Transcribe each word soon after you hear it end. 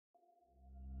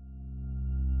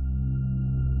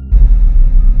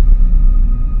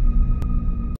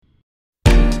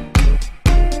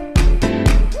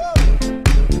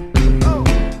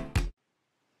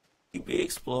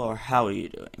TGBExplore, how are you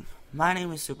doing? My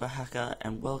name is Superhaccer,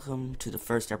 and welcome to the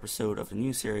first episode of a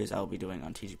new series I'll be doing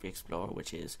on TGBExplore,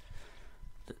 which is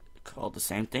called the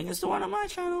same thing as the one on my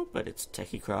channel, but it's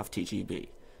Techiecraft TGB.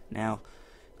 Now,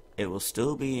 it will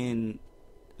still be in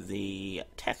the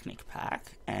Technic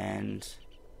pack, and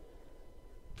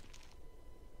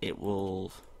it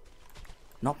will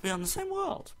not be on the same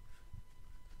world,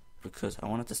 because I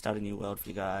wanted to start a new world for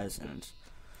you guys, and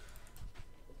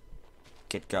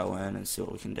get going and see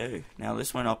what we can do. Now,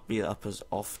 this might not be up as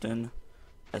often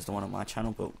as the one on my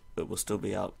channel, but it will still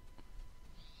be up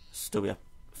a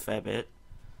fair bit.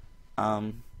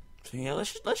 So yeah,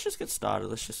 let's just get started.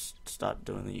 Let's just start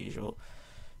doing the usual.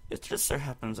 It just so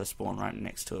happens I spawn right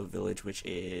next to a village, which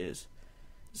is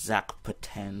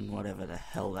Zakpaten, whatever the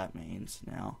hell that means.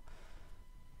 Now,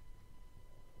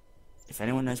 if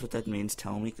anyone knows what that means,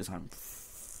 tell me, because I'm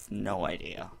no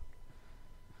idea.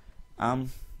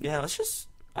 Yeah,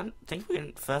 I think we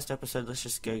can, first episode, let's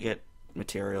just go get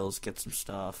materials, get some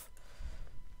stuff.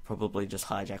 Probably just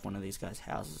hijack one of these guys'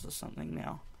 houses or something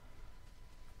now.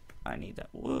 I need that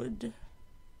wood.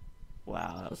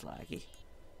 Wow, that was laggy.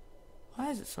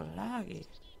 Why is it so laggy?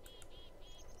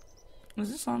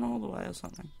 Is this on all the way or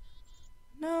something?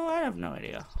 No, I have no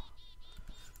idea.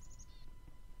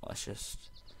 So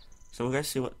we'll go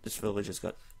see what this village has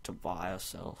got to buy or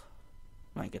sell.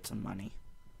 Might get some money.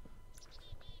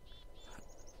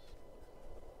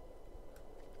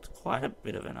 Quite a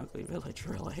bit of an ugly village,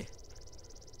 really.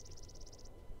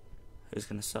 Who's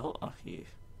gonna sell? Oh, you.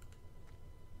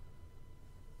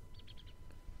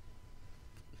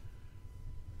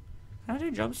 Can I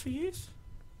do jobs for you?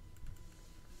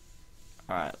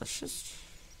 Alright, let's just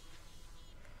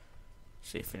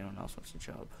see if anyone else wants a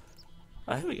job.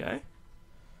 Oh, here we go.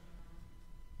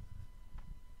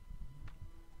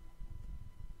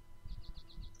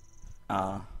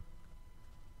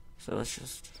 So let's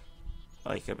just...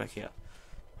 Oh, you go back here.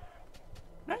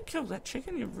 Don't kill that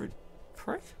chicken, you rude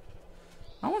prick.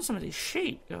 I want some of these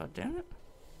sheep, god damn it.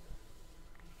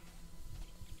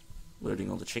 Looting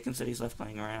all the chickens that he's left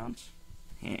laying around.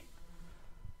 Yeah.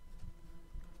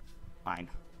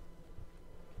 Fine.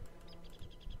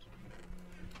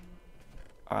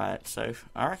 Alright, so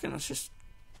I reckon it's just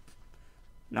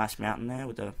nice mountain there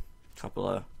with a couple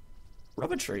of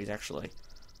rubber trees, actually.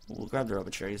 We'll grab the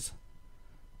rubber trees.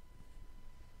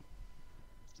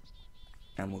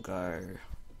 And we'll go... I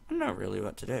don't know really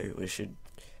what to do. We should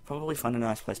probably find a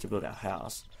nice place to build our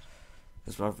house,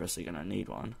 because we're obviously going to need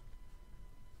one.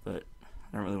 But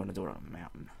I don't really want to do it on a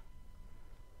mountain.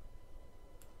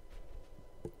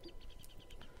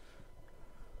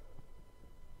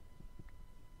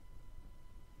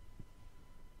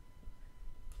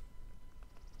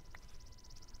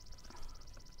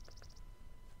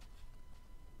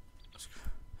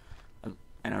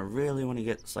 And I really want to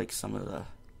get like some of the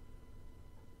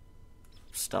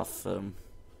stuff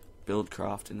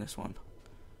Buildcraft in this one,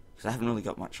 because I haven't really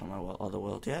got much on my other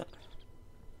world yet.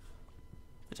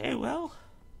 But hey, well,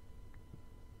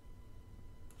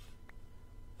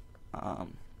 oh,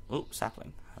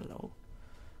 sapling, hello.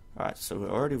 Alright, so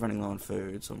we're already running low on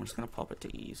food, so I'm just gonna pop it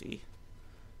to easy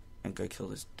and go kill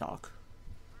this duck.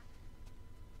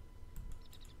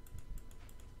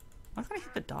 Am I gonna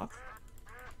hit the duck?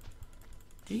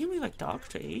 Do you give me like duck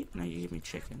to eat? No, you give me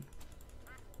chicken.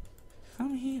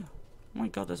 Come here. Oh my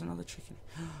god, there's another chicken.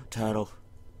 Turtle.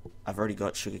 I've already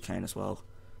got sugarcane as well.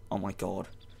 Oh my god.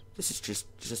 This is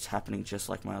just happening just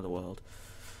like my other world.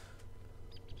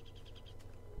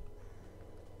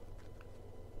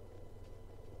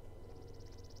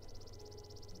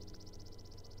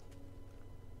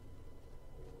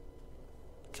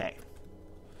 Okay.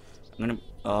 I'm gonna...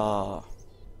 Oh.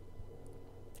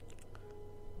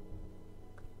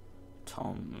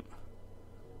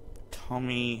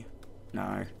 Tommy...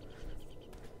 No.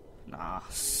 Nah.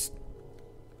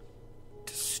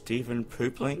 Stephen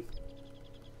Poopling?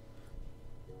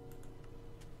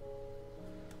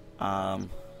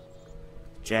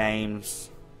 James...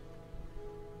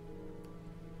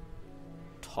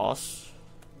 Toss?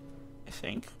 I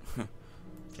think.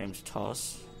 James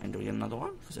Toss. And do we get another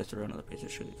one? Because I threw another piece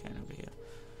of sugarcane over here.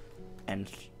 And...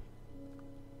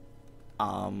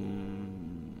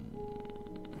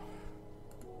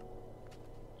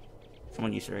 Come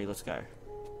on, you three, let's go. I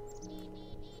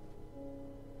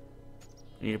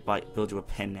need to build you a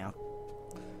pen now.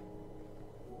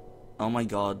 Oh my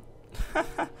god.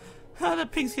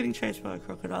 That pig's getting chased by a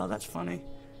crocodile, that's funny.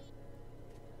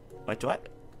 Wait,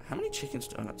 how many chickens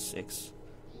do I got? 6.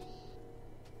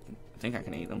 I think I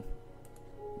can eat them.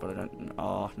 But I don't...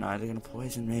 Oh, no, they're gonna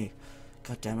poison me.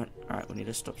 God damn it. Alright, we need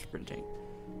to stop sprinting.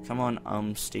 Come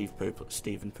on,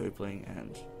 Stephen Poopling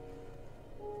and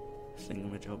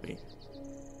Thingamajobby.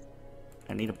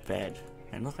 I need a bed.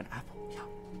 And look, an apple. Yeah.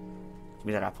 Give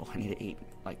me that apple. I need to eat,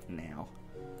 like, now.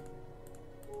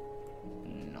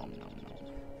 Nom.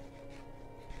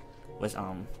 Where's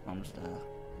Um's there?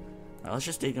 Right, let's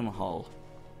just dig him a hole.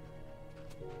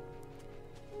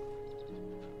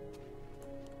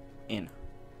 In.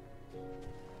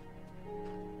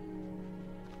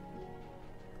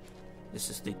 This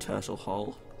is the turtle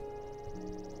hole.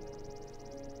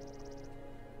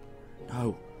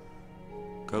 No.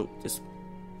 Go this.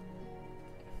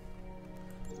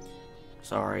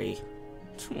 Sorry.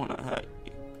 Don't wanna hurt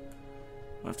you.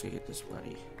 I have to get this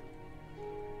bloody.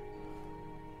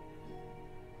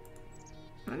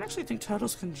 I don't actually think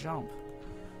turtles can jump.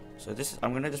 So this is,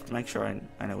 I'm gonna just make sure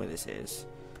I know where this is.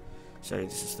 So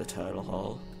this is the turtle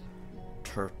hole.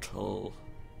 Turtle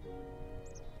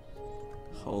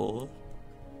hole.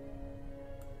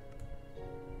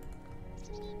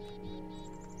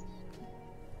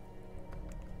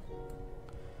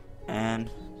 And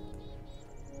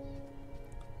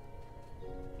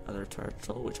other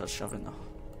turtle, which I'll shove in the.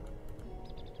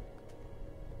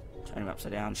 Turn him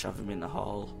upside down, shove him in the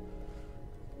hole.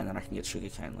 And then I can get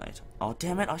sugarcane later. Oh,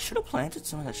 damn it, I should have planted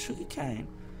some of that sugarcane.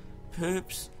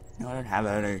 Poops. No, I don't have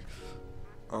any.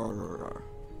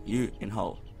 You in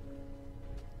hole.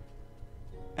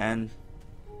 And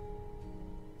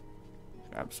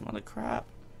grab some other crap.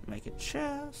 Make a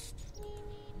chest.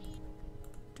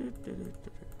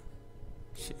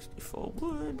 64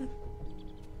 wood.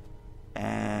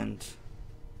 And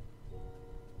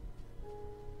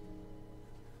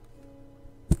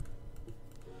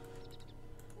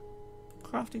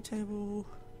crafting table.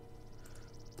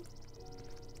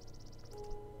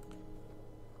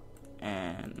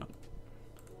 And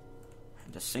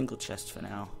a single chest for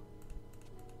now.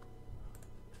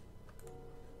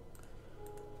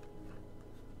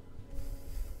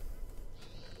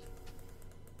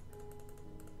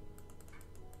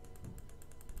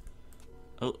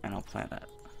 Oh, and I'll plant that.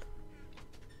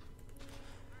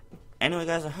 Anyway,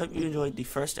 guys, I hope you enjoyed the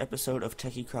first episode of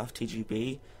Techiecraft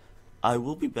TGB. I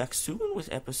will be back soon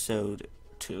with episode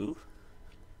 2.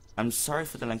 I'm sorry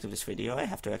for the length of this video. I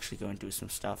have to actually go and do some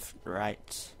stuff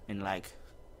right in like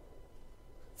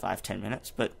 5-10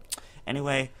 minutes. But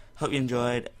anyway, hope you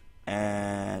enjoyed,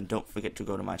 and don't forget to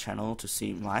go to my channel to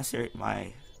see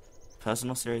my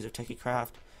personal series of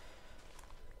Techiecraft.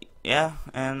 Yeah,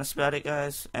 and that's about it,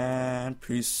 guys, and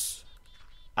peace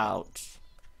out.